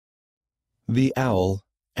The Owl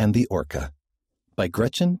and the Orca by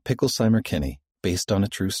Gretchen Picklesheimer-Kinney, based on a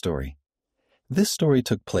true story. This story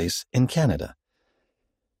took place in Canada.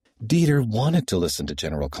 Dieter wanted to listen to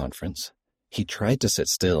General Conference. He tried to sit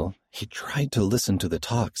still. He tried to listen to the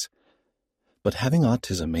talks. But having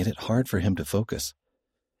autism made it hard for him to focus.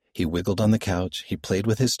 He wiggled on the couch. He played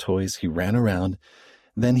with his toys. He ran around.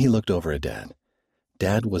 Then he looked over at Dad.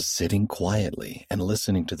 Dad was sitting quietly and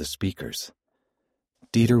listening to the speakers.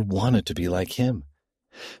 Dieter wanted to be like him.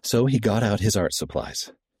 So he got out his art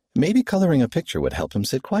supplies. Maybe coloring a picture would help him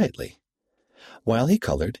sit quietly. While he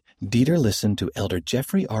colored, Dieter listened to Elder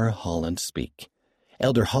Jeffrey R. Holland speak.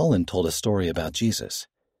 Elder Holland told a story about Jesus.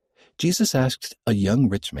 Jesus asked a young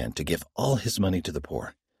rich man to give all his money to the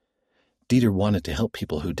poor. Dieter wanted to help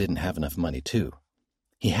people who didn't have enough money too.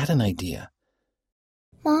 He had an idea.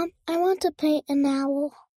 Mom, I want to paint an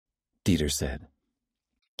owl, Dieter said.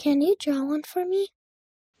 Can you draw one for me?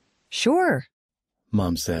 Sure,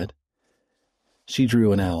 Mom said. She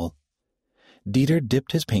drew an owl. Dieter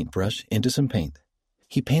dipped his paintbrush into some paint.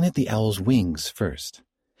 He painted the owl's wings first.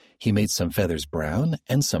 He made some feathers brown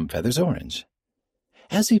and some feathers orange.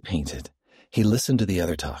 As he painted, he listened to the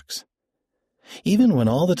other talks. Even when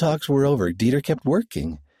all the talks were over, Dieter kept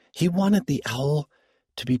working. He wanted the owl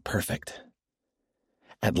to be perfect.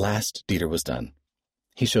 At last, Dieter was done.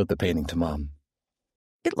 He showed the painting to Mom.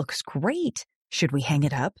 It looks great. Should we hang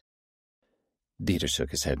it up? Dieter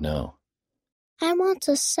shook his head no. I want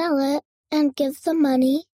to sell it and give the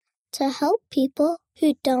money to help people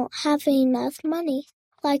who don't have enough money,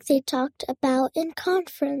 like they talked about in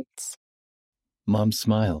conference. Mom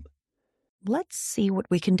smiled. Let's see what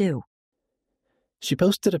we can do. She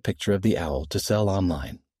posted a picture of the owl to sell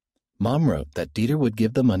online. Mom wrote that Dieter would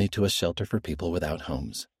give the money to a shelter for people without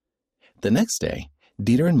homes. The next day,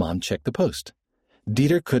 Dieter and Mom checked the post.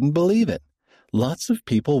 Dieter couldn't believe it. Lots of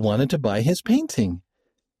people wanted to buy his painting.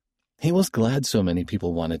 He was glad so many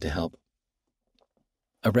people wanted to help.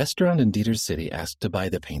 A restaurant in Dieter's city asked to buy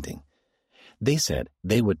the painting. They said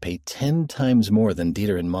they would pay 10 times more than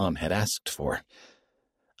Dieter and Mom had asked for.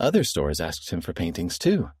 Other stores asked him for paintings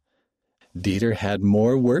too. Dieter had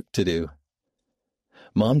more work to do.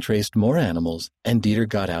 Mom traced more animals, and Dieter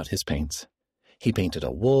got out his paints. He painted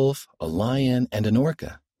a wolf, a lion, and an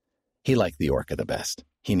orca. He liked the orca the best.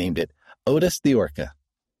 He named it Otis the Orca.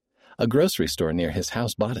 A grocery store near his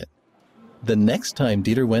house bought it. The next time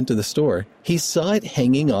Dieter went to the store, he saw it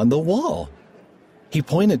hanging on the wall. He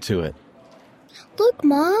pointed to it. Look,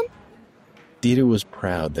 Mom. Dieter was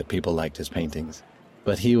proud that people liked his paintings,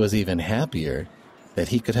 but he was even happier that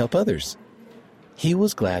he could help others. He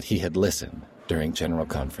was glad he had listened during General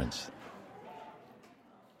Conference.